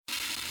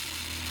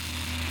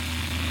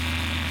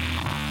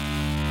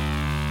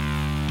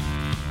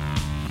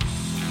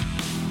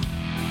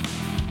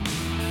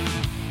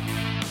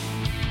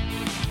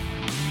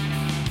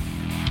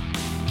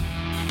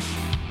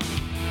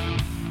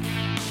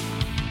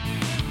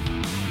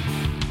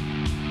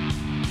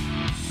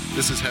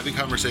This is Heavy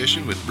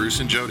Conversation with Bruce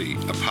and Jody,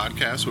 a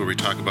podcast where we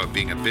talk about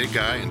being a big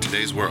guy in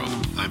today's world.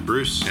 I'm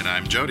Bruce. And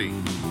I'm Jody.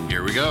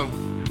 Here we go. All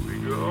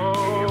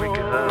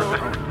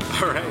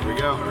right, here we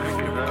go. All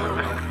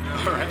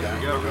right,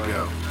 here we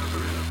go.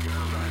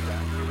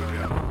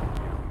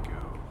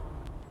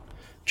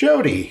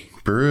 Jody.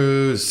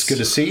 Bruce. It's good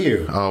to see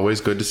you. Always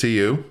good to see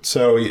you.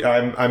 So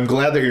I'm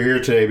glad that you're here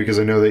today because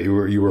I know that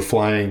you were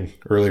flying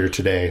earlier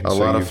today. A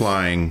lot of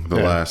flying the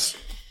last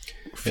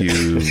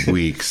few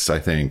weeks, I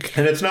think.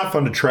 And it's not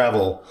fun to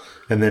travel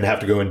and then have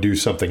to go and do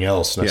something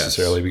else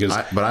necessarily.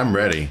 But I'm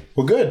ready.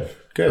 Well, good.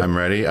 I'm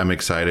ready. I'm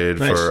excited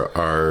for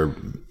our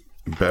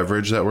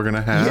beverage that we're going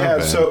to have.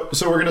 Yeah, so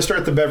we're going to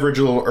start the beverage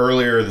a little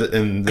earlier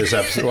in this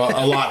episode. Well,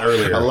 a lot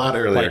earlier.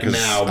 Like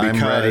now. I'm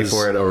ready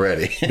for it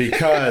already.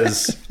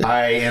 Because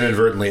I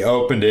inadvertently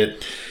opened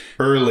it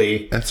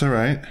early. That's all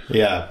right.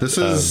 Yeah. This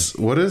is,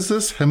 what is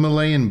this?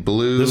 Himalayan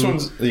Blue?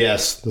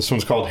 This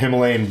one's called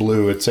Himalayan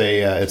Blue. It's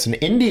an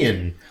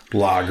Indian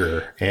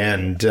lager.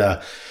 And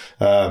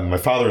my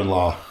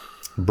father-in-law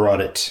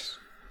brought it.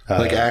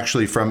 Like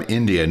actually from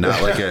India,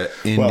 not like a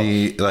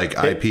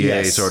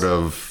IPA sort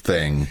of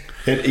thing.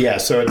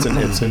 So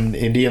it's an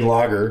Indian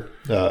lager,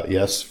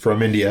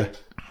 from India.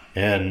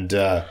 And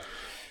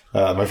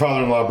my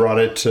father-in-law brought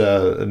it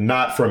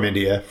not from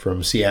India,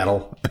 from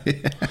Seattle.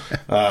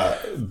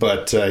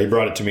 But he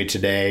brought it to me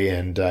today,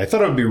 and I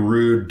thought it would be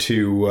rude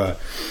to,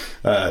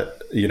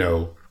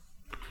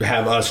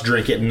 have us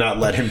drink it and not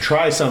let him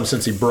try some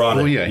since he brought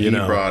it. Well, yeah, he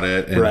brought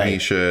it, and he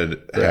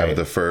should have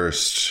the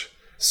first...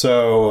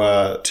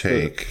 So,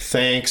 take.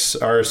 Thanks,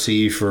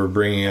 RC, for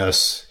bringing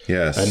us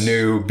a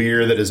new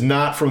beer that is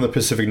not from the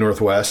Pacific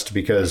Northwest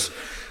because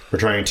we're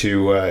trying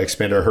to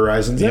expand our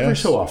horizons every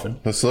so often.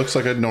 This looks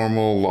like a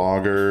normal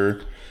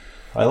lager.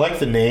 I like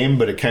the name,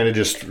 but it kind of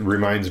just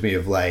reminds me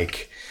of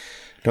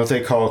don't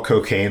they call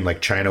cocaine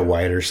like China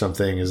White or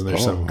something? Isn't there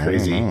something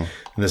crazy? And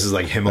this is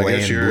like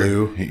Himalayan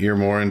Blue. You're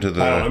more into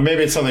the... I don't know.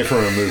 Maybe it's something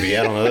from a movie.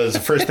 I don't know. That's the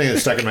first thing that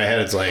stuck in my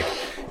head. It's like,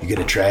 you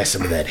got to try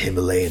some of that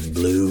Himalayan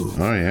Blue.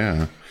 Oh,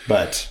 yeah.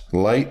 But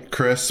light,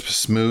 crisp,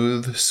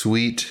 smooth,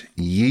 sweet,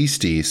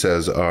 yeasty,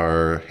 says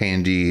our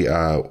handy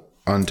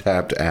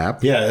Untapped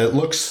app. Yeah, it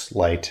looks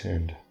light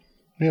and...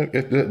 Yeah,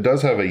 it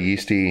does have a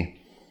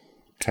yeasty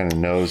kind of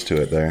nose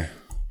to it there.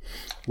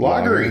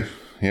 Lagery.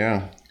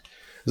 Yeah.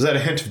 Is that a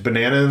hint of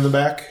banana in the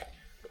back?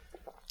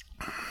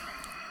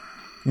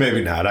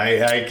 Maybe not.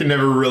 I can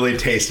never really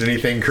taste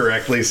anything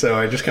correctly, so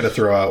I just kind of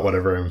throw out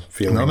whatever I'm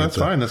feeling. No, that's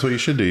fine. That's what you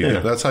should do.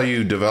 Yeah. That's how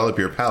you develop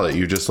your palate.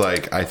 You just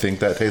I think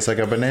that tastes like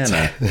a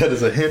banana. That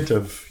is a hint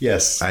of,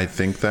 yes. I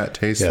think that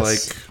tastes like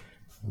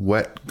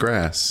wet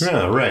grass.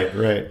 Yeah,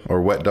 right.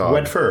 Or wet dog.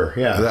 Wet fur,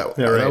 yeah.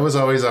 That was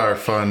always our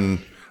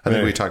fun. I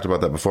think we talked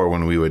about that before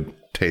when we would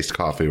taste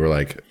coffee. We're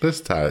like,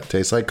 this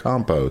tastes like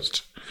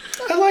compost.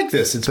 I like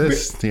this. It's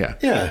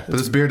Yeah. But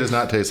this beer does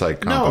not taste like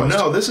compost.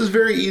 No, this is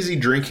very easy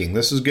drinking.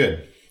 This is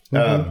good.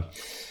 Mm-hmm.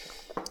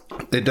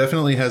 It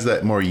definitely has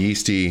that more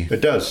yeasty.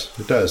 It does.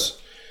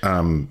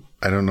 I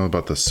don't know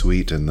about the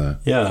sweet and the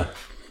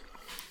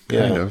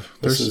kind of.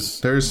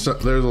 There's a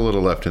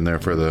little left in there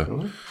for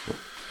the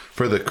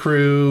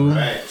crew. All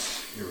right,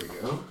 here we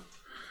go.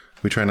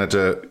 We try not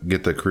to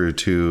get the crew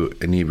too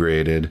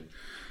inebriated.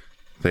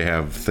 They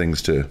have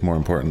things more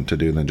important to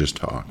do than just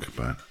talk.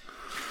 But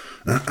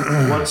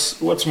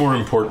what's more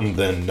important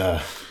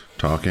than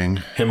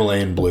talking?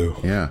 Himalayan Blue.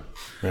 Yeah.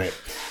 Right.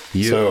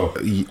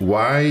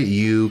 Why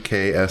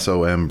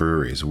UKSOM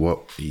breweries?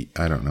 What?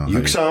 I don't know.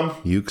 Yuksam.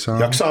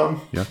 Yuksam.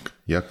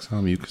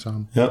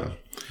 Yep.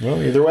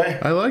 Well, either way.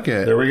 I like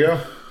it. There we go.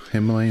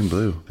 Himalayan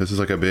Blue. This is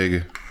like a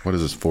big, what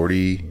is this,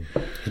 40?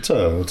 It's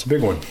a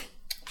big one.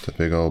 It's a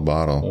big old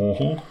bottle.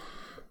 Mm-hmm.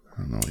 I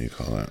don't know what you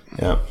call that.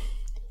 Yeah.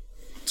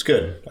 It's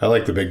good. I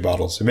like the big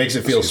bottles. It makes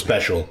it feel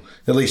special,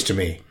 at least to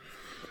me.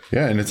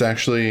 Yeah, and it's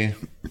actually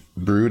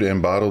brewed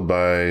and bottled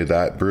by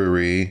that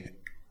brewery.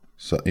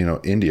 So,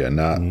 India,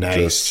 not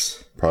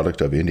just product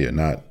of India,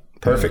 not...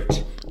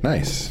 Perfect.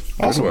 Nice.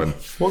 Awesome. Good one.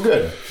 Well,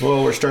 good.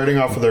 Well, we're starting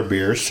off with our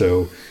beers,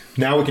 so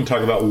now we can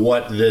talk about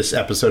what this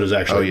episode is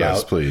actually about. Oh,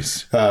 yes,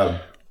 please.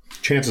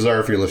 Chances are,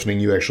 if you're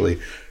listening, you actually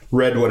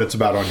read what it's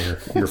about on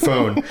your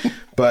phone.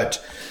 But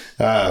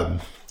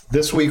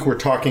this week we're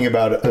talking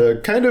about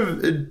kind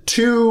of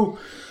two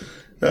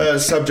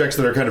subjects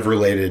that are kind of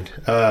related.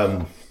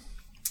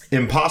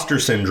 Imposter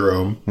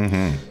syndrome.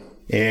 Mm-hmm.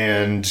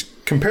 And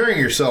comparing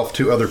yourself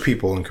to other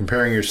people and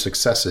comparing your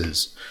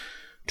successes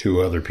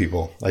to other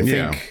people. I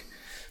think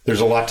there's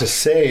a lot to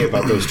say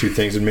about those two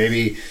things. And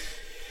maybe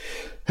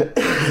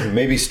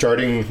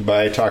starting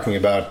by talking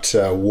about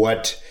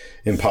what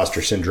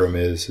imposter syndrome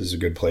is a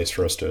good place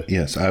for us to...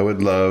 Yes, I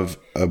would love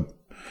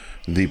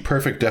the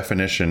perfect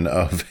definition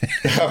of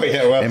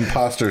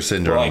imposter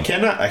syndrome. Well,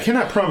 I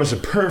cannot promise a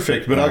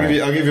perfect, but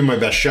I'll give you my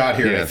best shot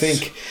here. Yes. I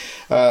think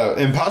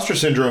imposter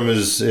syndrome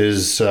is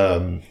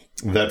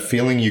that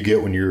feeling you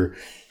get when you're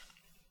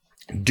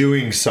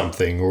doing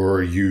something,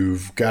 or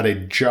you've got a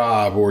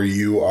job, or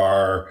you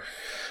are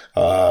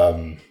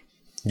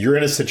you're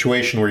in a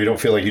situation where you don't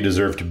feel like you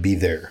deserve to be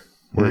there,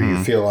 where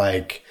you feel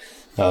like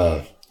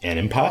an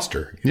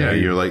imposter.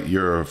 You're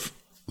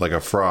like a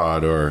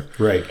fraud, or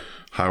right.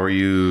 How are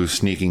you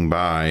sneaking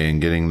by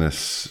and getting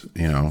this?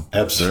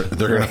 Absolutely.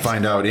 They're going to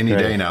find out any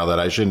day now that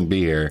I shouldn't be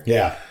here.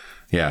 Yeah.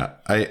 Yeah.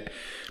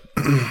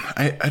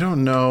 I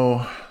don't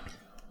know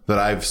that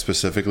I've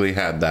specifically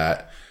had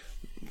that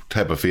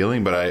type of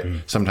feeling, but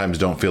I sometimes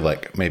don't feel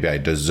like maybe I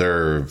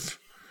deserve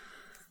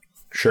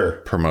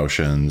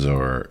promotions,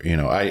 or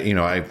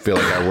I feel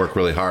like I work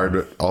really hard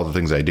at all the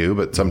things I do,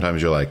 but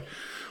sometimes you're like,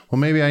 well,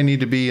 maybe I need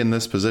to be in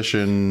this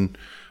position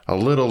a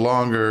little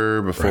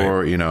longer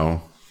before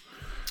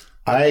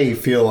I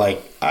feel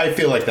like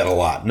that a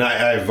lot, and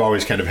I've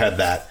always kind of had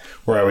that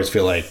where I always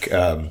feel like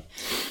I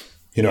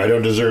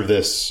don't deserve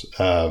this.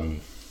 I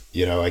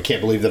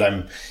can't believe that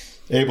I'm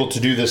able to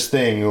do this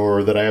thing,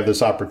 or that I have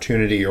this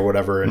opportunity, or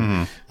whatever.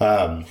 And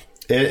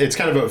it's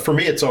kind of for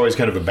me, it's always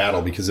kind of a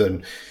battle, because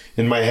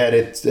in my head,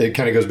 it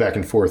kind of goes back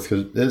and forth,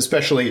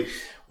 especially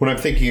when I'm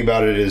thinking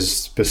about it is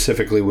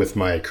specifically with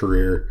my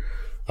career,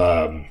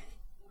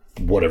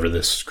 whatever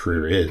this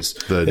career is.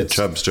 The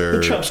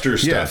Chubster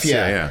stuff.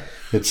 Yeah.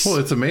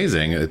 It's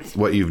amazing. It's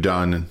what you've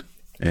done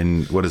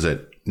in, what is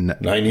it?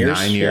 9 years?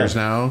 9 years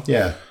now?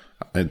 Yeah.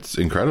 It's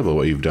incredible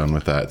what you've done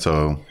with that.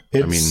 So,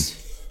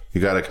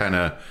 you got to kind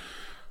of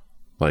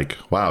like,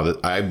 wow,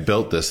 I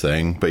built this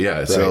thing. But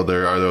yeah, so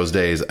there are those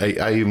days.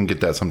 I even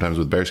get that sometimes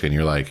with Bearskin.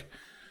 You're like,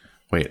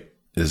 wait,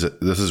 this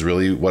is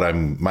really what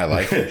my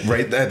life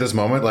right at this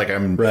moment? Like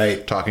I'm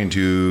talking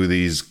to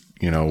these,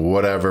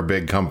 whatever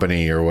big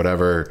company or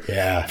whatever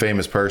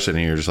famous person,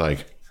 and you're just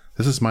like,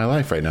 this is my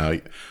life right now.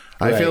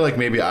 I feel like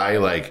maybe I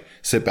like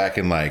sit back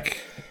and like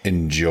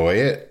enjoy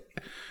it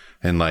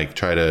and like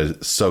try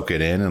to soak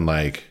it in, and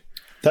like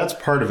that's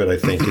part of it, I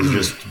think, is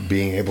just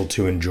being able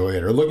to enjoy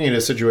it, or looking at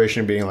a situation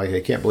and being like,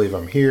 I can't believe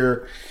I'm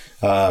here.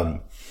 I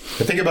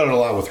think about it a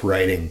lot with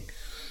writing.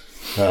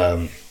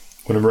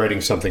 When I'm writing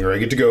something, or I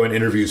get to go and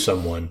interview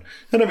someone,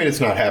 and I mean, it's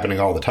not happening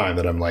all the time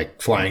that I'm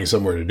like flying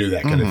somewhere to do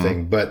that kind of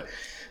thing, but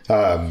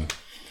I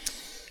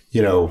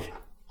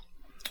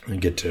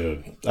get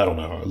to, I don't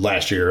know,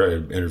 last year I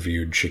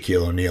interviewed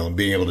Shaquille O'Neal, and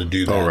being able to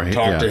do that and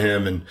talk to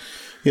him, and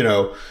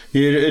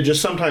it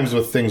just sometimes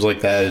with things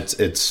like that,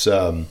 it's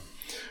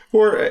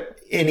or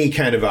any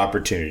kind of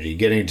opportunity,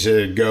 getting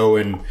to go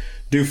and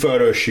do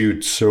photo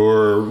shoots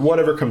or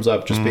whatever comes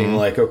up, just being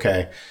like,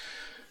 okay,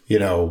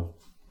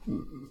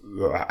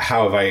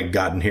 how have I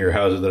gotten here?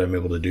 How is it that I'm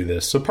able to do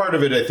this? So part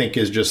of it, I think,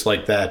 is just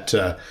like that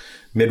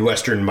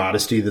Midwestern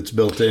modesty that's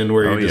built in,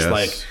 where you're just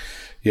like,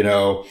 you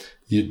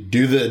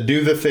do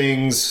the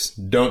things,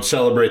 don't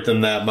celebrate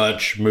them that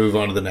much, move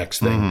on to the next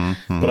thing.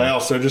 But I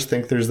also just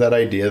think there's that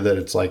idea that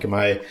it's like,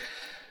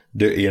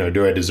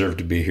 do I deserve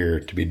to be here,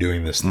 to be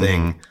doing this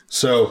thing?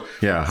 So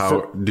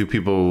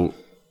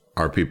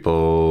are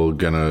people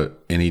gonna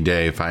any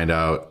day find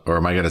out, or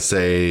am I gonna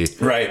say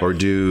or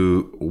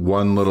do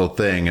one little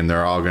thing, and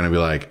they're all gonna be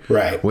like,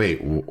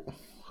 wait,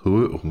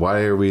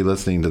 why are we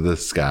listening to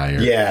this guy?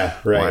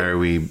 Or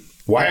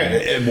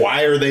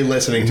why are they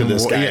listening to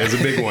this guy? Is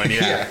a big one.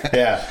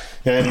 Yeah.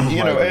 And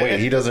wait,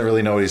 he doesn't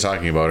really know what he's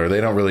talking about, or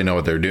they don't really know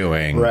what they're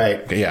doing.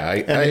 Yeah.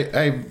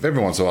 I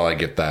every once in a while I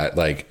get that,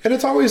 like, and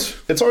it's always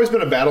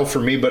been a battle for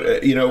me, but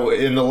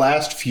in the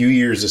last few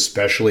years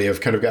especially,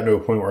 I've kind of gotten to a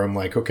point where I'm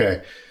like,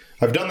 okay,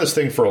 I've done this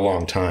thing for a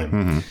long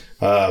time.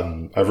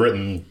 I've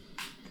written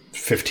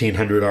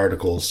 1,500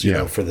 articles,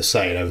 for the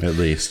site. At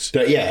least.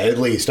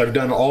 I've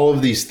done all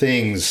of these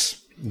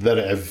things that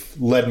have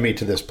led me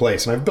to this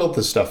place, and I've built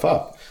this stuff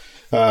up.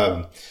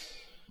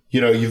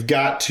 You've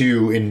got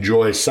to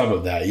enjoy some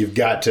of that. You've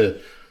got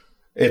to.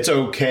 It's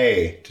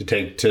okay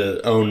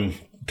to own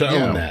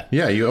that.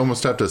 Yeah, you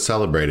almost have to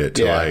celebrate it.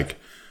 Like,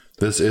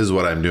 this is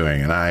what I'm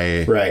doing, and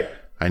I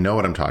know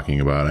what I'm talking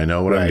about. I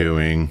know what I'm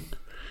doing.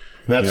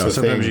 That's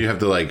sometimes you have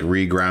to like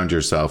reground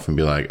yourself and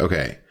be like,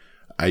 okay,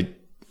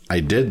 I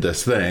did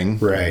this thing,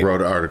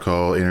 wrote an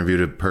article,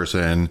 interviewed a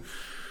person,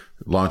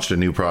 launched a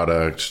new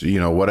product,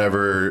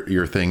 whatever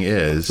your thing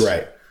is.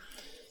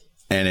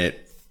 And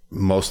it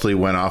mostly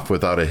went off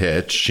without a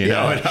hitch,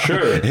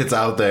 it's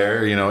out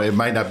there, it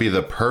might not be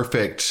the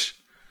perfect,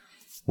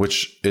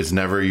 which is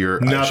never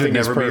should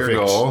never be your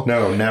goal.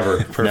 No,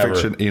 never.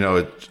 Perfection,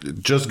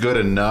 just good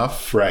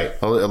enough.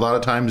 A lot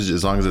of times,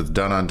 as long as it's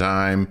done on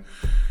time,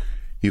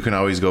 you can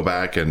always go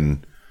back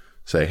and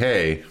say,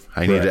 hey,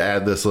 I need to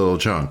add this little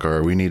chunk,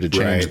 or we need to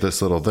change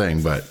this little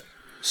thing. But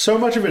so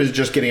much of it is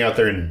just getting out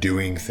there and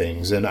doing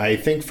things. And I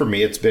think for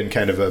me, it's been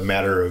kind of a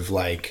matter of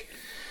like,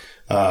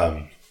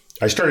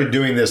 I started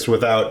doing this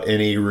without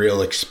any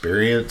real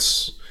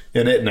experience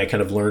in it, and I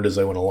kind of learned as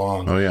I went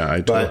along. Oh, yeah.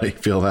 I totally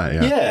feel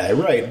that. Yeah,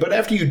 right. But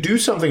after you do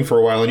something for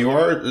a while and you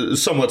are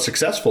somewhat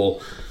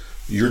successful,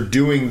 you're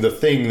doing the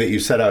thing that you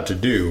set out to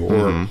do,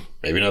 or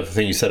maybe not the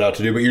thing you set out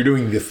to do, but you're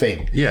doing the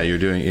thing. Yeah, you're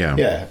doing,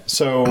 Yeah.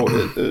 So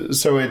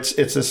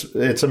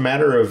it's a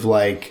matter of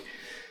like,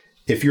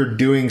 if you're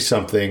doing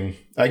something,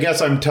 I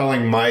guess I'm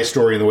telling my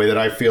story in the way that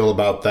I feel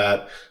about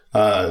that,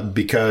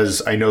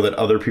 because I know that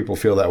other people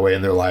feel that way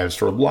in their lives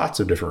for lots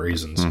of different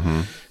reasons.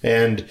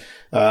 And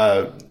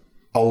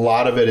a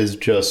lot of it is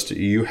just,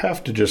 you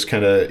have to just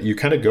kind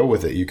of go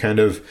with it. You kind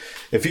of,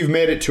 if you've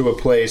made it to a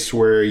place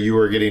where you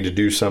are getting to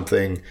do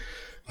something,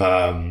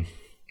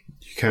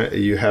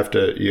 you have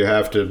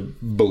to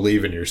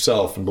believe in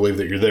yourself and believe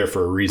that you're there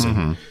for a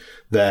reason,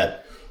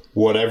 that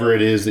whatever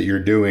it is that you're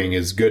doing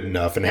is good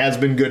enough and has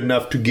been good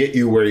enough to get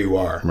you where you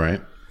are.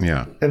 Right.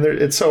 Yeah. And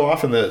it's so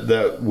often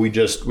that we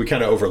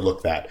kind of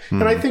overlook that.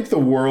 And I think the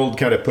world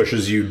kind of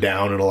pushes you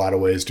down in a lot of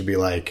ways to be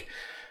like,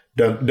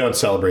 don't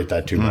celebrate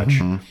that too much.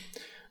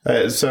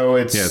 So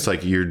it's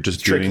like you're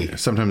just tricky.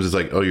 Sometimes it's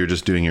like, oh, you're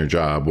just doing your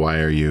job.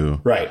 Why are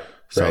you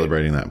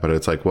celebrating that? But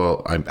it's like,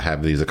 well, I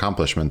have these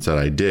accomplishments that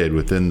I did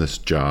within this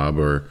job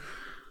or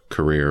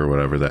career or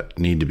whatever that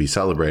need to be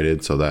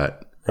celebrated, so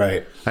that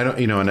I don't,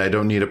 and I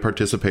don't need a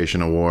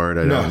participation award.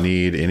 I don't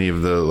need any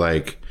of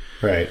the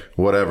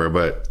whatever,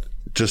 but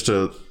just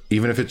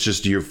even if it's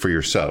just you for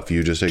yourself,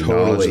 you just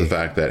acknowledge the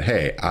fact that,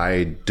 hey,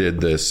 I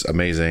did this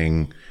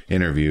amazing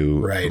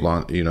interview,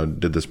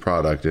 did this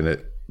product, and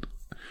it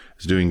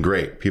is doing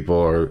great. People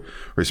are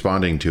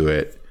responding to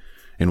it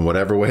in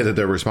whatever way that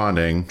they're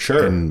responding.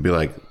 Sure. And be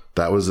like,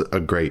 that was a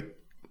great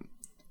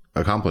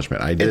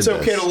accomplishment. I did It's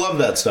okay to love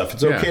that stuff.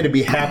 It's okay to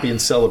be happy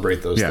and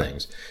celebrate those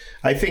things.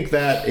 I think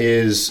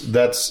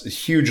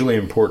that's hugely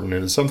important,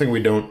 and it's something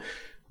we don't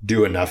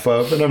do enough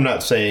of. And I'm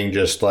not saying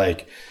just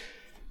like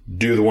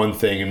do the one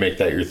thing and make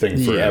that your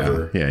thing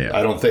forever. Yeah.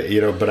 I don't think,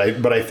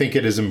 but I think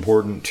it is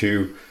important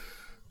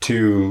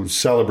to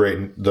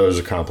celebrate those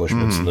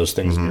accomplishments and those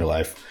things in your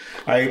life.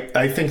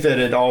 I think that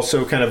it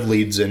also kind of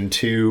leads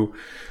into,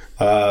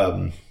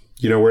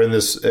 we're in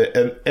this,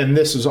 and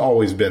this has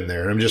always been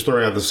there. I'm just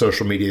throwing out the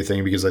social media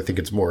thing because I think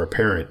it's more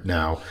apparent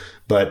now,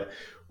 but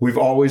we've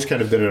always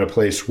kind of been in a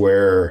place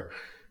where,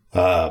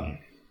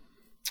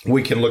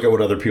 we can look at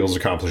what other people's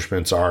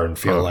accomplishments are and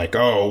feel like,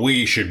 oh,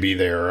 we should be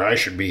there, or I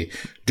should be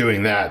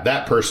doing that.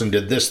 That person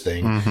did this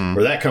thing,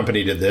 or that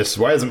company did this.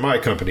 Why hasn't my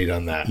company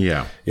done that?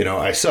 Yeah.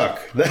 I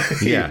suck.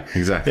 Yeah,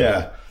 exactly.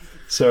 Yeah.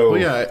 So,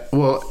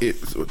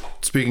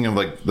 speaking of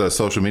like the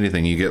social media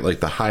thing, you get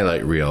like the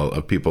highlight reel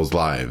of people's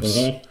lives.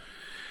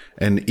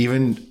 And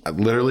even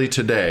literally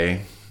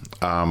today,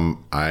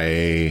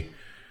 I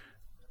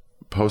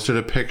posted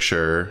a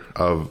picture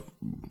of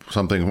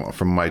something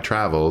from my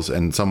travels,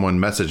 and someone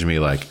messaged me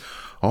like,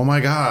 oh my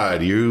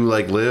God, you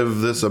like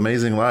live this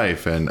amazing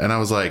life. And I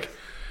was like,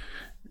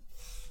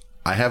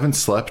 I haven't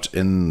slept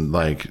in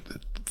like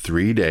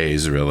 3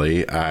 days,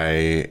 really.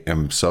 I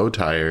am so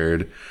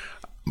tired.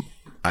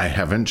 I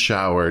haven't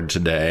showered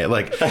today.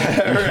 Like,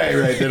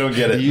 right. They don't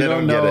get it. You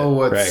don't know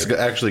what's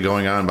actually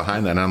going on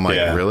behind that. And I'm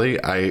like,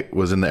 really? I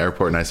was in the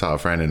airport and I saw a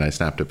friend and I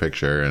snapped a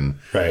picture, and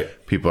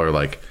people are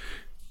like,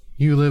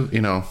 you live,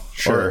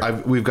 sure.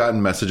 We've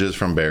gotten messages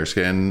from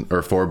Bearskin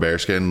or for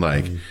Bearskin,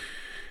 like,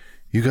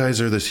 you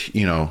guys are this,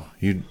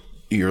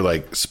 you're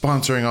like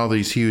sponsoring all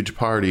these huge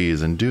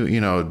parties and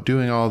doing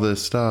all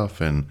this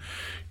stuff, and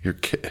you're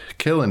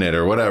killing it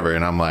or whatever.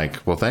 And I'm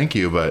like, well, thank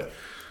you, but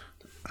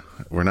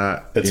we're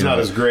not. It's not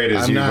as great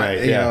as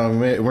might.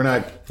 We're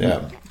not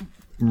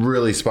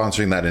really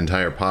sponsoring that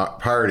entire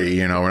party.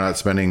 We're not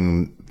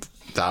spending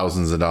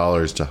thousands of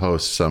dollars to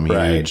host some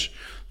huge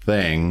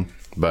thing,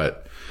 but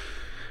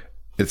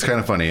it's kind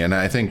of funny. And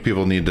I think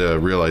people need to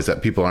realize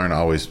that people they're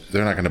not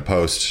going to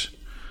post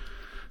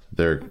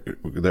their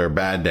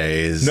bad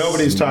days.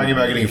 Nobody's talking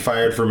about getting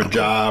fired from a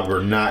job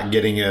or not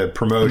getting a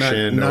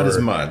promotion. Not as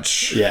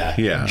much.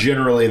 Yeah.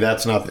 Generally,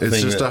 that's not the thing.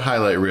 It's just a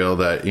highlight reel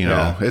that,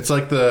 it's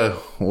like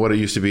what it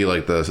used to be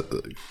like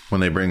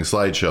when they bring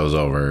slideshows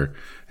over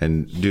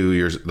and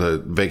do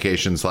the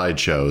vacation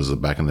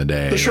slideshows back in the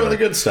day. They show the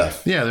good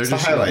stuff. Yeah. They're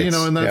just, the highlights.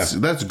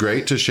 And that's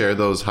great to share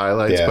those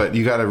highlights, but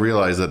you got to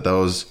realize that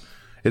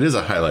it is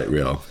a highlight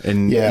reel,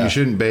 and you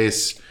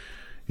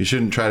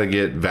shouldn't try to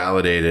get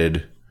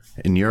validated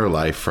in your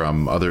life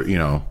from other,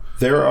 or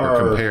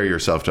compare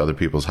yourself to other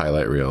people's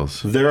highlight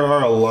reels. There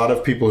are a lot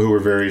of people who are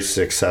very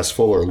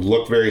successful or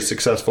look very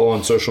successful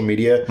on social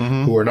media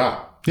who are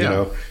not.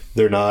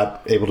 They're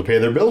not able to pay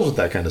their bills with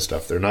that kind of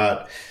stuff. They're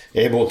not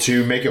able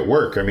to make it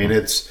work. I mean,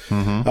 it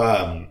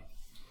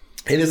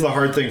is the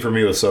hard thing for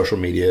me with social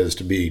media, is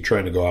to be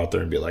trying to go out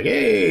there and be like,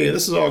 hey,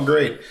 this is all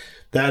great.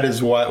 That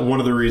is one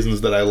of the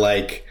reasons that I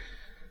like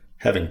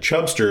having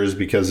Chubsters,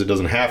 because it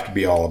doesn't have to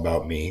be all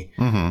about me.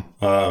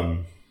 I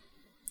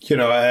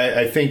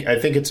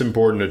think it's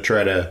important to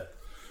try to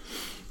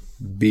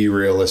be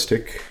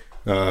realistic,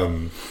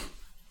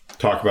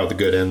 talk about the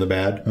good and the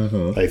bad.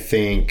 I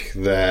think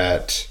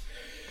that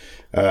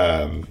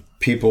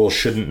people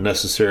shouldn't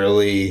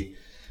necessarily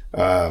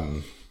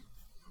don't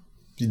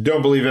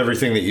believe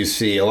everything that you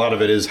see. A lot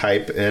of it is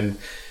hype, and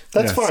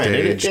that's fine.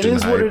 It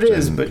is what it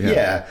is. But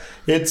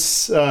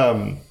it's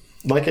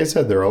like I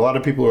said, there are a lot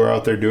of people who are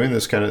out there doing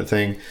this kind of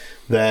thing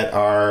that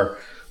are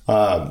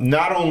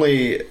not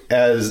only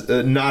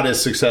not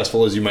as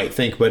successful as you might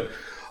think, but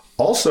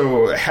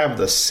also have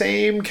the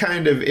same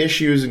kind of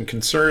issues and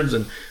concerns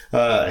and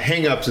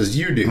hang-ups as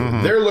you do.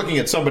 They're looking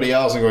at somebody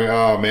else and going,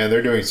 oh man,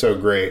 they're doing so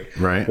great.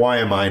 Right. Why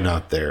am I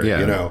not there? Yeah,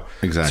 you know?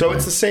 exactly. So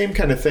it's the same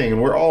kind of thing,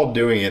 and we're all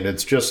doing it.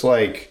 It's just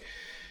like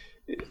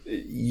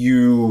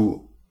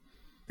you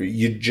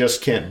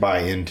just can't buy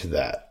into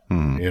that.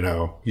 You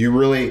know,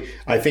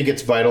 I think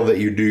it's vital that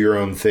you do your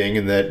own thing,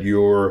 and that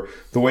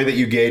the way that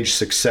you gauge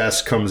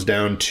success comes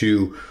down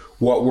to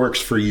what works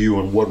for you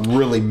and what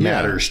really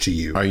matters to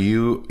you. Are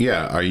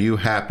you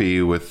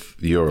happy with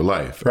your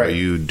life? Right. Are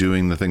you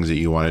doing the things that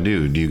you want to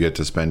do? Do you get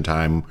to spend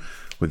time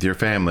with your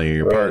family,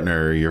 your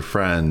partner, your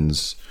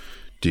friends?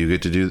 Do you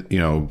get to do,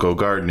 go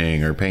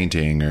gardening or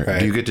painting, or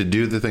do you get to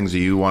do the things that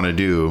you want to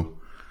do?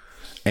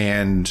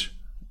 And,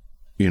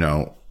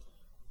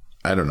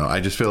 I don't know. I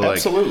just feel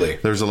like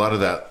there's a lot of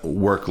that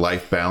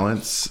work-life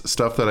balance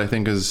stuff that I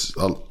think is,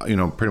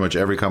 pretty much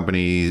every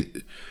company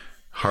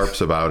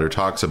harps about or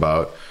talks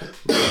about,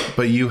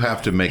 but you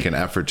have to make an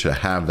effort to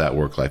have that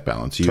work-life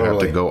balance. You have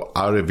to go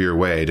out of your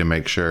way to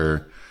make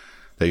sure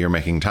that you're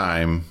making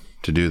time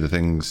to do the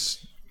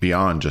things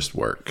beyond just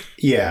work.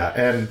 Yeah.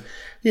 And,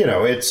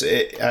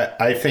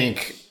 I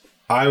think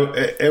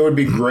it would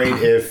be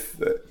great if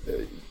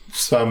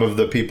some of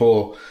the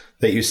people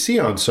that you see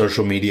on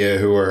social media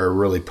who are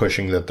really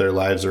pushing that their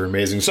lives are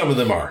amazing. Some of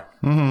them are.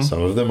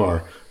 Some of them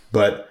are.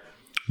 But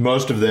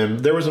most of them,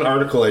 there was an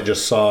article I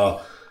just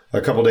saw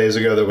a couple days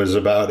ago that was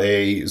about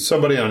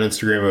somebody on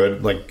Instagram who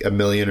had like 1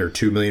 million or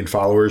 2 million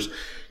followers,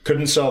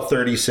 couldn't sell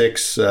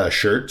 36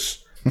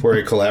 shirts for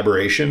a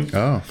collaboration.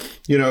 Oh.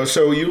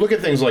 So you look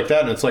at things like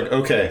that and it's like,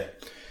 okay,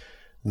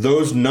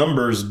 those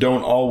numbers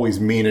don't always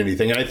mean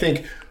anything. And I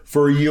think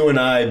for you and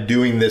I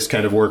doing this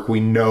kind of work, we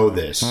know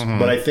this.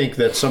 But I think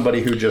that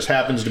somebody who just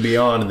happens to be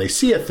on and they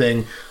see a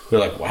thing, they're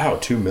like, wow,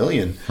 2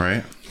 million.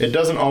 Right. It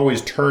doesn't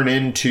always turn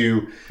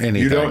into anything.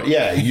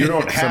 You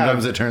don't have.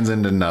 Sometimes it turns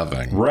into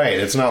nothing. Right.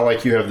 It's not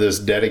like you have this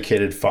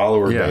dedicated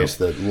follower base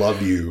that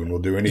love you and will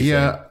do anything.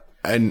 Yeah.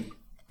 And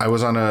I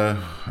was on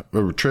a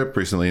trip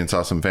recently and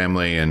saw some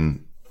family,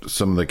 and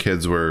some of the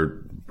kids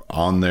were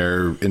on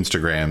their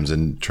Instagrams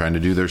and trying to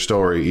do their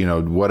story,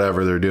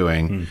 whatever they're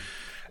doing.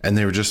 And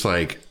they were just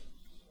like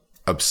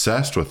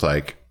obsessed with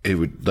it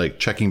would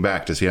checking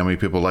back to see how many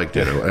people liked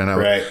it. And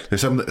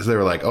they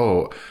were like,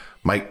 oh,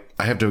 I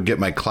have to get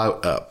my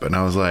clout up. And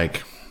I was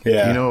like,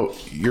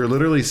 you're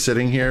literally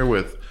sitting here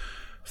with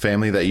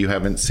family that you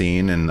haven't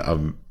seen in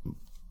a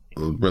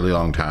really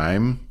long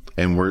time.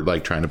 And we're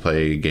like trying to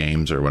play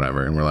games or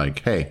whatever. And we're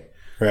like, hey,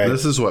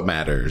 this is what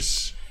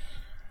matters.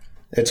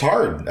 It's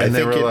hard. And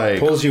they were like,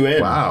 pulls you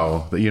in.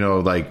 Wow.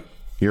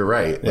 You're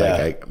right.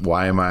 Yeah.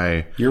 Why am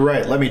I? You're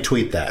right. Let me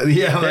tweet that.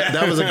 Yeah,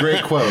 that was a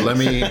great quote. Let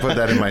me put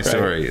that in my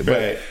story. Right.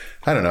 But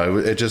I don't know.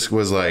 It just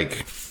was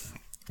like,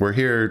 we're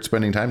here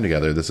spending time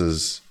together. This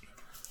is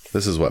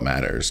what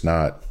matters,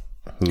 not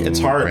who it's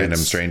hard. Random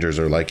strangers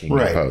are liking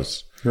your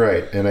posts.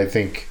 Right. And I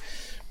think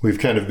we've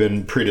kind of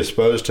been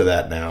predisposed to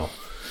that now.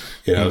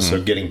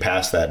 So getting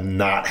past that,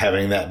 not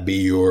having that be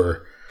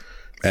your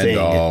thing. End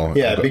all.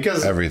 Yeah,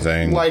 because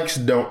everything. Likes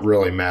don't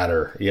really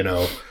matter,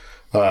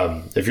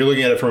 If you're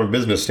looking at it from a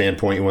business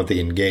standpoint, you want the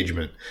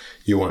engagement.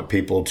 You want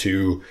people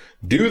to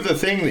do the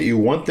thing that you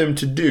want them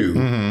to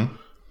do.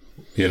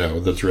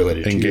 That's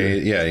related to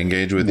you. Yeah,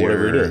 engage with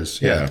whatever it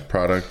is. Yeah,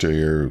 product or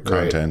your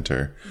content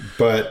or.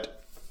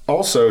 But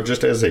also,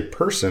 just as a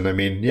person, I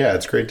mean,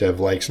 it's great to have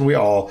likes, and we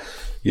all,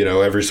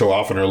 every so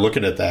often are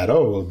looking at that.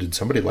 Oh, well, did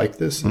somebody like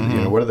this?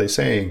 And, what are they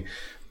saying?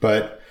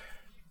 But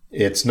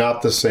it's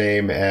not the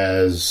same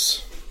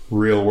as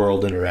real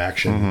world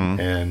interaction,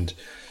 and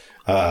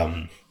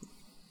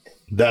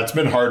that's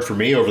been hard for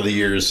me over the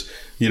years.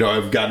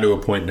 I've gotten to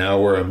a point now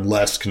where I'm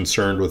less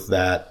concerned with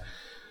that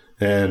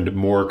and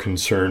more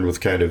concerned with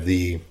kind of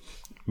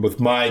with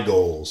my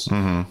goals,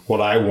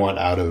 what I want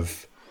out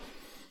of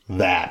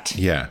that.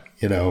 Yeah.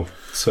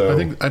 So I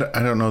think,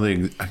 I don't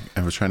know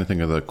I was trying to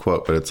think of the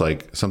quote, but it's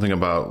like something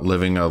about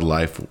living a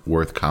life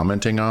worth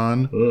commenting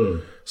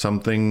on,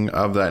 something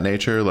of that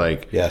nature.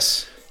 Like,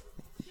 yes,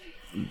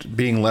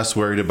 being less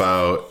worried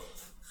about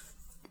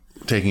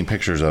taking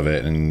pictures of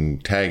it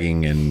and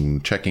tagging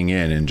and checking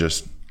in and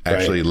just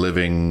actually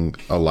living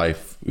a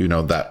life,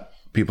 that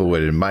people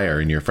would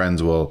admire and your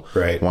friends will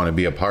want to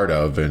be a part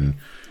of, and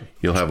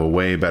you'll have a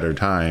way better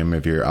time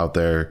if you're out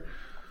there,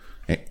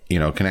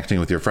 connecting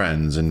with your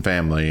friends and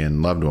family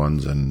and loved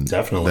ones, and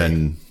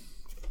definitely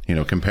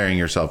then, comparing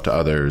yourself to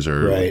others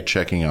or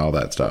checking all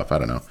that stuff. I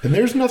don't know. And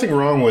there's nothing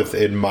wrong with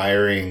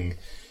admiring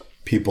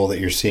people that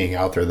you're seeing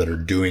out there that are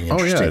doing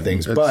interesting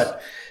things,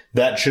 but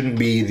that shouldn't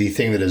be the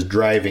thing that is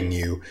driving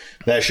you.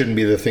 That shouldn't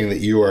be the thing that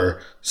you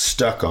are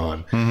stuck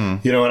on.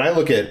 And I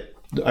look at,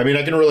 I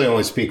can really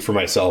only speak for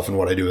myself and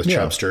what I do with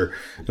Chubster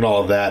and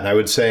all of that. And I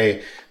would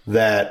say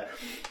that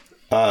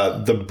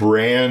the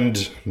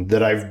brand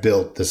that I've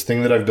built, this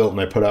thing that I've built and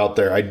I put out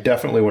there, I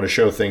definitely want to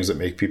show things that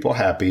make people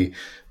happy,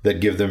 that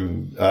give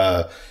them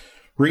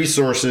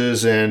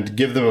resources and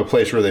give them a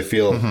place where they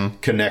feel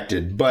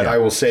connected. But I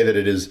will say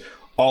that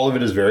all of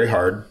it is very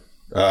hard.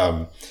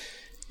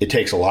 it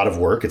takes a lot of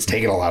work. It's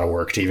taken a lot of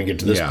work to even get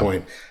to this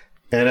point.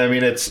 And I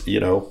mean, it's,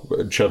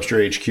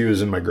 Chubster HQ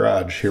is in my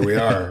garage. Here we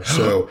are.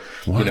 So,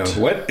 what?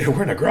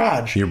 We're in a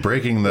garage. You're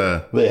breaking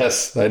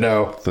yes, I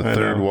know. The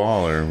third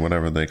wall or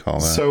whatever they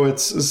call that. So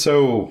it's it's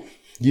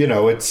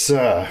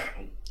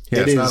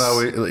not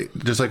always,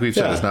 just like we've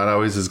said, it's not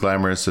always as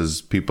glamorous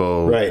as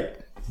people. Right.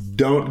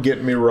 Don't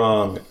get me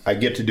wrong. I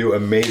get to do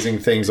amazing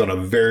things on a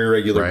very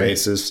regular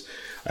basis.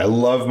 I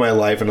love my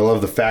life and I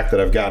love the fact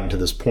that I've gotten to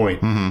this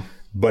point.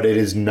 But it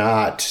is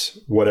not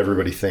what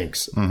everybody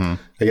thinks. I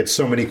get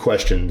so many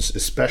questions,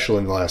 especially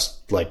in the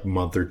last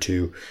month or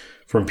two,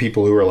 from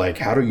people who are like,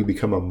 how do you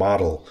become a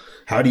model?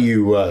 How do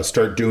you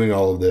start doing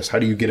all of this? How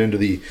do you get into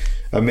the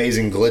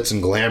amazing glitz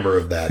and glamour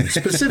of that? And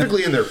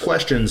specifically in their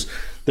questions,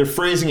 they're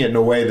phrasing it in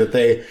a way that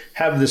they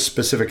have this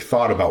specific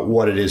thought about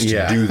what it is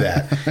to do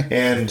that.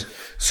 And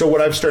so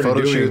what I've started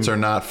doing... Photo shoots are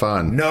not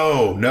fun.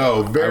 No.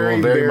 Very, I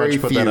will very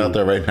much put that out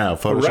there right now.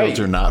 Photo shoots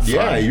are not fun.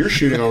 Yeah, you're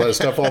shooting all that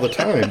stuff all the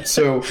time.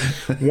 So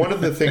one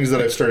of the things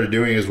that I've started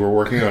doing is we're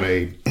working on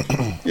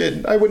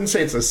I wouldn't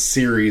say it's a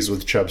series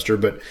with Chubster,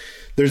 but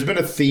there's been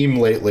a theme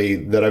lately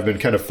that I've been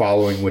kind of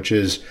following, which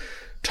is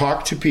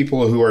talk to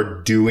people who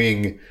are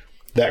doing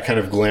that kind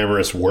of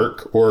glamorous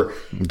work, or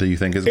do you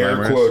think is air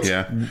glamorous? Quotes,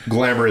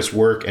 glamorous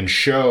work, and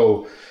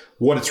show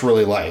what it's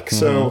really like.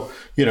 So,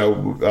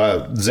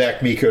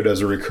 Zach Miko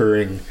does a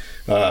recurring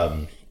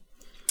column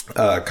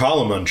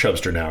on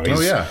Chubster now.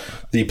 He's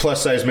the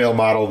plus size male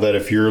model that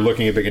if you're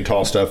looking at big and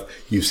tall stuff,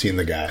 you've seen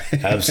the guy.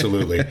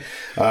 Absolutely.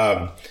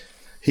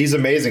 He's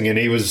amazing, and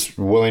he was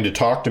willing to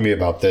talk to me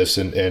about this,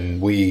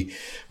 and we've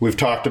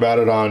talked about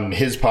it on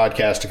his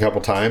podcast a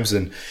couple times,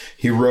 and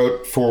he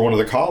wrote for one of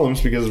the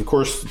columns because, of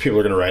course, people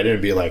are going to write in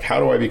and be like, how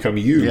do I become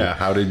you? Yeah,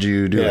 how did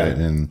you do it?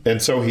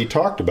 And so he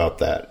talked about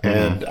that,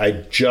 and I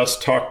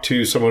just talked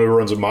to someone who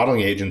runs a modeling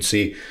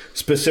agency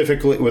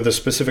specifically with a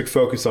specific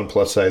focus on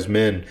plus-size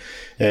men,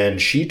 and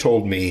she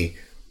told me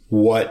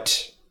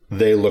what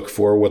they look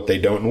for, what they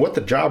don't, and what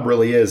the job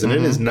really is, and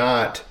it is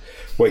not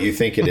what you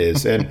think it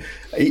is. And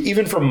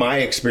even from my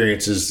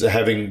experiences,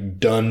 having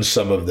done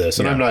some of this,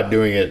 and I'm not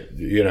doing it,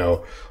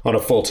 on a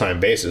full-time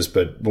basis,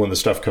 but when the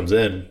stuff comes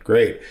in,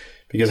 great.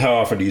 Because how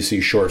often do you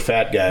see short,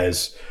 fat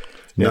guys?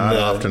 Not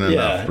often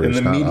enough, Bruce.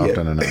 In the media. Not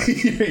often enough.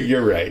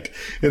 You're right.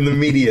 In the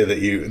media that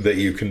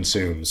you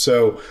consume.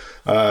 So,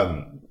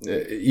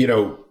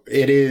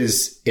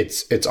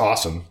 it's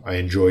awesome. I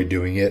enjoy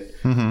doing it,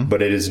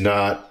 but it is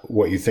not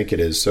what you think it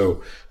is.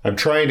 So I'm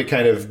trying to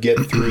kind of get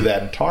through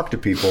that and talk to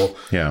people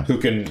who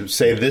can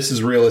say this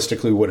is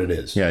realistically what it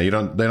is. Yeah, they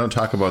don't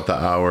talk about the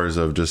hours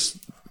of just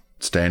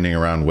standing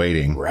around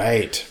waiting.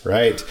 Right.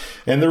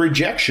 And the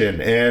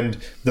rejection and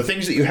the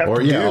things that you have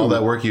to do. All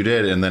that work you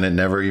did, and then it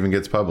never even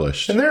gets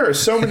published. And there are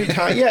so many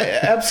times. Yeah,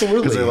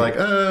 absolutely. Because they're like,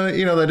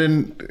 that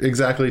didn't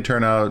exactly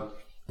turn out.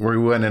 We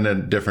went in a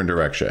different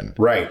direction.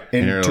 Right.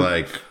 And you're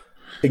like...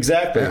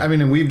 Exactly. I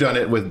mean, and we've done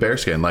it with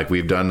Bearskin. Like,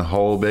 we've done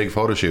whole big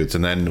photo shoots,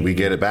 and then we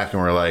get it back,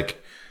 and we're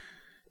like,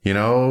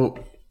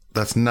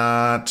 that's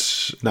not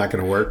going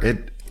to work.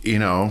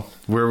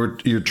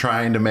 You're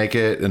trying to make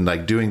it and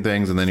like doing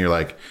things, and then you're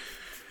like,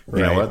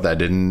 you know what, it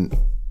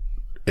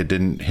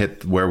didn't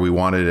hit where we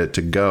wanted it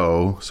to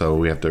go, so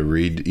we have to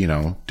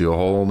do a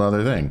whole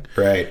nother thing.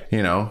 Right.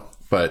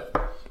 But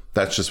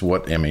that's just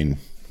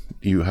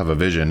you have a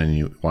vision and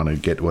you want to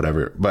get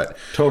whatever, but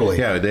totally.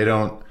 Yeah, they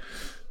don't.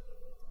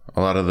 A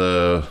lot of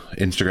the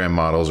Instagram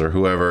models or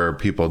whoever,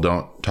 people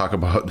don't talk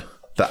about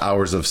the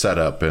hours of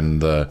setup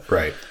and the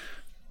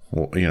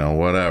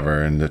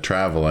whatever, and the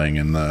traveling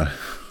and the.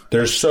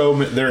 There are so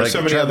many other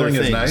things. Traveling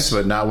is nice,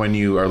 but not when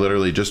you are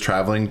literally just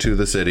traveling to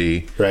the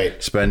city,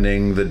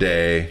 spending the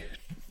day,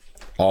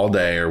 all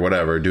day or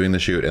whatever, doing the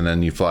shoot, and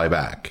then you fly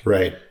back.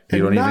 Right.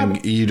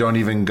 You don't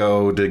even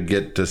go to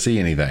get to see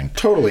anything.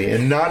 Totally.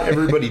 And not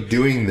everybody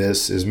doing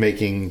this is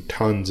making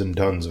tons and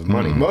tons of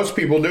money. Most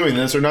people doing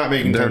this are not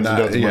making tons and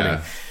tons of money.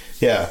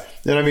 Yeah.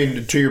 And I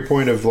mean, to your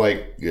point of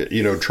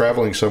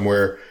traveling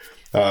somewhere,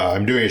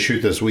 I'm doing a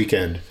shoot this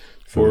weekend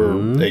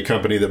for a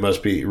company that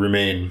must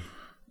remain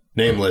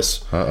nameless.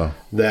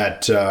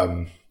 That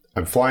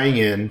I'm flying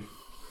in.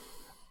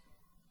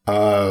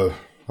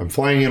 I'm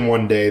flying in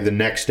one day. The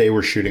next day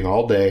we're shooting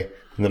all day.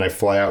 And then I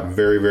fly out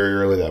very, very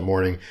early that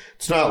morning.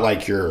 It's not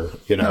like you're,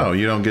 No,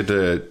 you don't get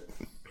to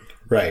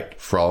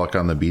frolic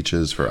on the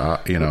beaches for,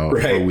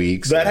 for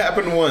weeks. That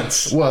happened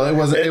once. Well, it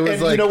was and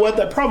like... you know what?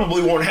 That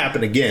probably won't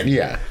happen again.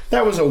 Yeah.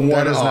 That was a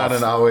one-off. That is not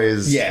an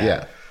always...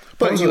 Yeah.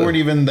 But you weren't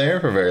even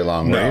there for very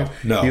long, were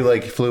you? No.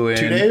 You flew in...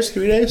 2 days,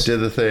 3 days? Did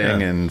the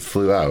thing and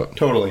flew out.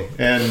 Totally.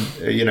 And,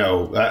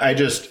 I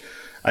just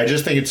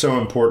think it's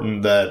so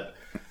important that,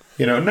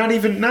 not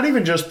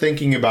even just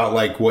thinking about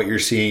like what you're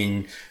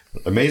seeing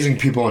amazing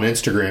people on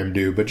Instagram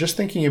do, but just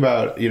thinking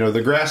about,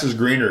 the grass is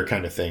greener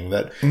kind of thing,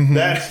 that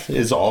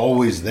is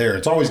always there.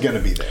 It's always going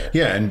to be there.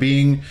 Yeah. And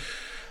being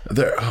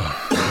there,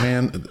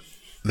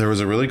 there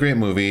was a really great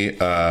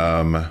movie.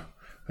 I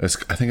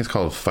think it's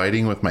called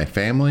Fighting with My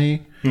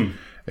Family.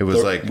 It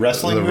was the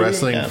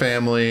wrestling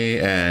family.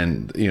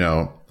 And,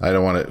 I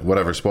don't want to,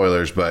 whatever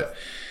spoilers, but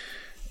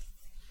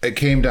it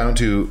came down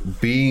to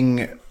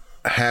being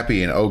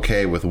happy and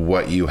okay with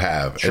what you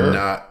have, and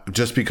not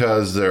just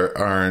because there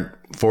aren't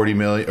 40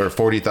 million or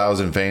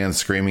 40,000 fans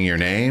screaming your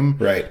name.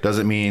 Right.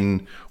 Doesn't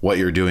mean what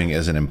you're doing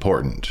isn't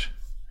important.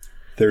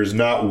 There's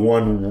not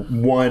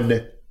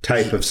one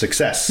type of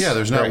success. Yeah,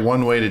 there's not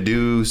one way to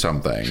do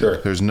something. Sure.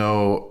 There's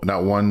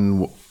not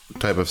one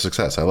type of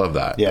success. I love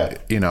that. Yeah.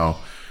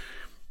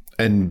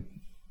 And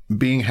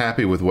being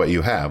happy with what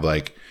you have,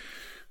 like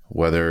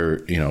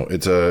whether,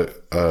 it's a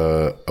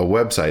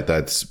website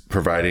that's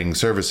providing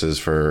services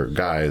for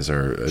guys,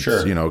 or it's,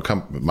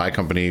 my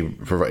company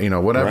provide,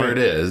 whatever it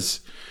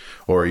is,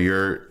 or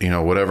your,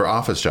 whatever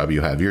office job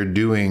you have, you're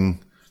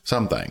doing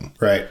something.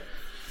 Right.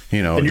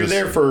 And you're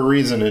there for a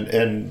reason,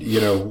 and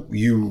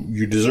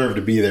you deserve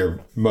to be there,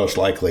 most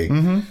likely.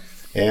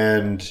 Mm-hmm.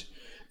 And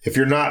if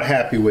you're not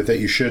happy with it,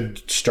 you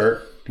should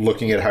start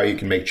looking at how you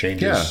can make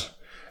changes.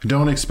 Yeah.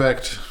 Don't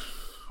expect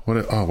what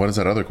is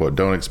that other quote?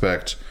 Don't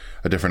expect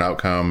a different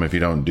outcome if you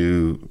don't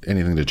do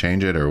anything to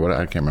change it, or what?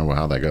 I can't remember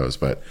how that goes,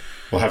 but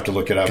we'll have to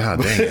look it up.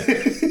 God dang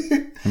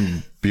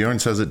it. Bjorn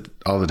says it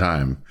all the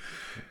time.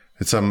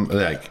 It's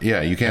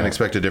you can't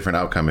expect a different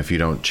outcome if you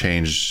don't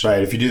change.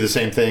 Right. If you do the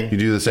same thing. You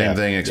do the same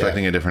thing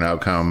expecting a different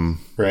outcome.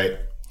 Right.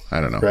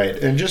 I don't know. Right.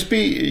 And just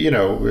be,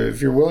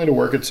 if you're willing to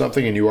work at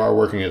something and you are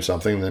working at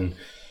something, then,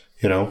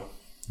 you'll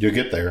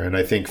get there. And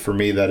I think for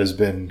me, that has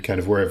been kind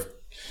of where I've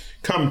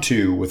come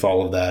to with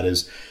all of that,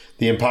 is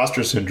the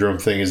imposter syndrome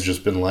thing has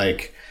just been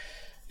like,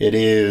 it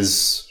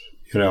is,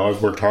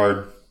 I've worked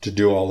hard to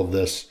do all of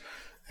this,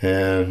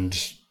 and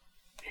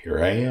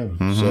here I am.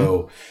 Mm-hmm.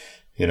 So,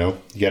 you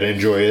got to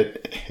enjoy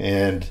it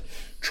and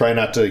try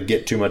not to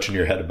get too much in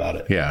your head about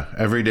it. Yeah.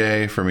 Every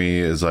day for me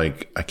is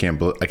like, I can't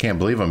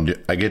believe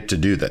I get to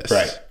do this.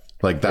 Right.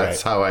 Like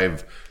that's how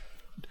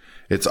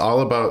it's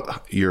all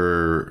about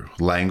your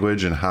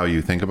language and how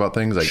you think about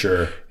things. Like,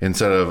 sure.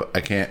 Instead of,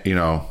 I can't,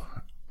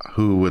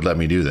 who would let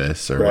me do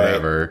this or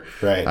whatever.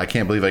 Right. I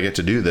can't believe I get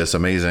to do this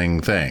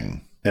amazing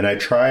thing. And I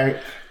try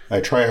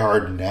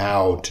hard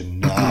now to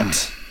not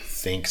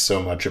think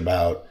so much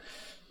about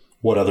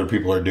what other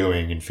people are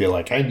doing and feel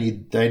like I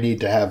need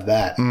to have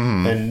that,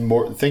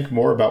 and think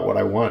more about what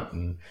I want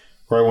and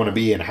where I want to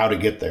be and how to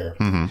get there.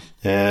 Mm-hmm.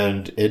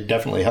 And it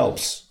definitely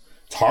helps.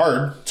 It's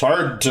hard. It's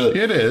hard to.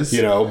 It is.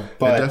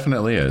 But it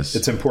definitely is.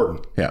 It's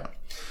important. Yeah.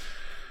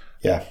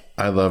 Yeah.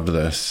 I loved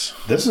this.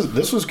 This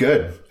was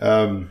good.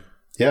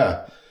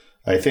 Yeah.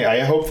 I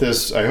hope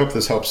this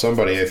helps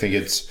somebody. I think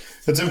it's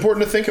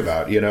important to think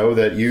about,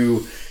 that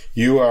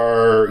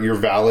you're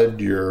valid,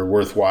 you're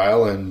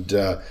worthwhile, and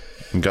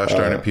gosh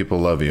darn it, people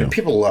love you.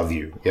 People love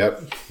you.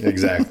 Yep.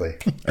 Exactly.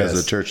 As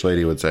the church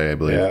lady would say, I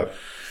believe. Yep.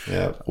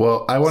 Yep.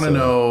 Well, I want to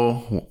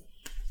know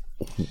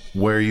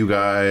where you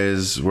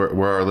guys,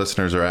 where our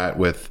listeners are at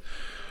with,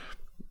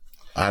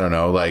 I don't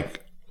know,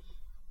 like,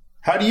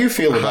 how do you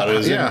feel about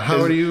it?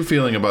 How are you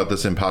feeling about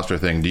this imposter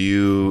thing? Have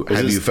you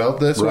felt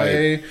this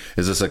way?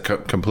 Is this a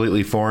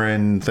completely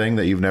foreign thing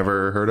that you've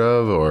never heard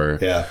of, or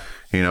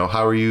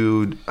how are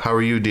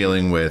you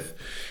dealing with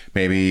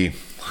maybe,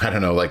 I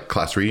don't know, like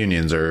class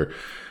reunions or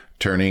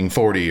turning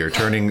 40 or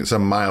turning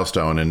some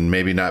milestone and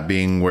maybe not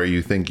being where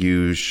you think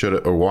you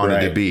should or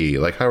wanted to be?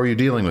 Like, how are you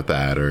dealing with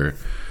that? Or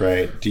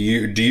do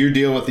you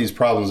deal with these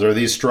problems? Are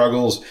these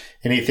struggles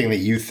anything that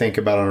you think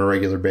about on a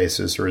regular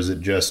basis, or is it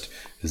just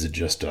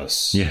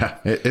us? Yeah,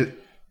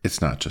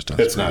 it's not just us.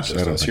 It's not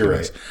just us. You're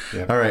right.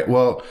 Yeah. All right.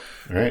 Well,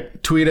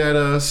 tweet at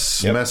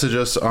us, message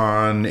us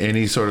on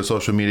any sort of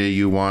social media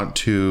you want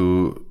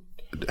to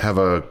have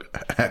a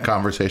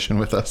conversation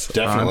with us.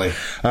 Definitely.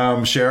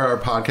 Share our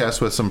podcast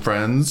with some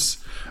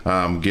friends.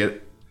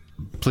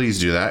 Please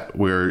do that.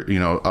 We're,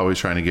 always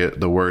trying to get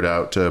the word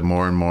out to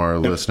more and more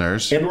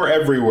listeners. And we're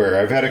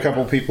everywhere. I've had a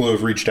couple people who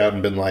have reached out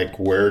and been like,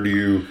 where do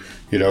you,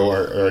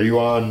 are you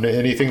on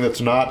anything that's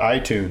not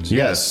iTunes?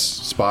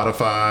 Yes.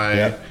 Spotify.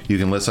 Yep. You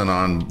can listen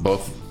on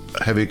both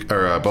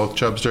both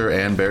Chubster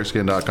and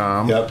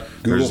Bearskin.com. Yep.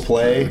 Google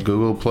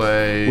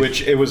Play.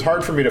 Which it was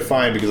hard for me to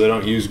find because I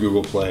don't use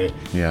Google Play.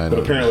 Yeah. But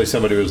apparently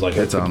somebody was like,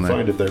 I couldn't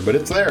find it there. But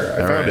it's there.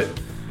 I found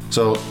it.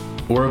 So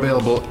we're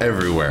available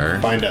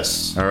everywhere. Find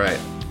us. All right.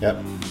 Yep.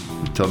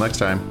 Until next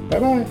time.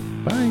 Bye-bye.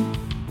 Bye.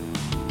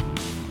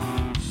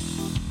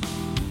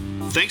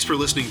 Thanks for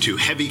listening to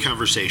Heavy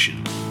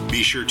Conversation.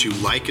 Be sure to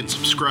like and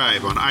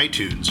subscribe on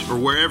iTunes or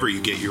wherever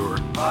you get your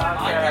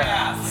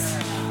podcasts.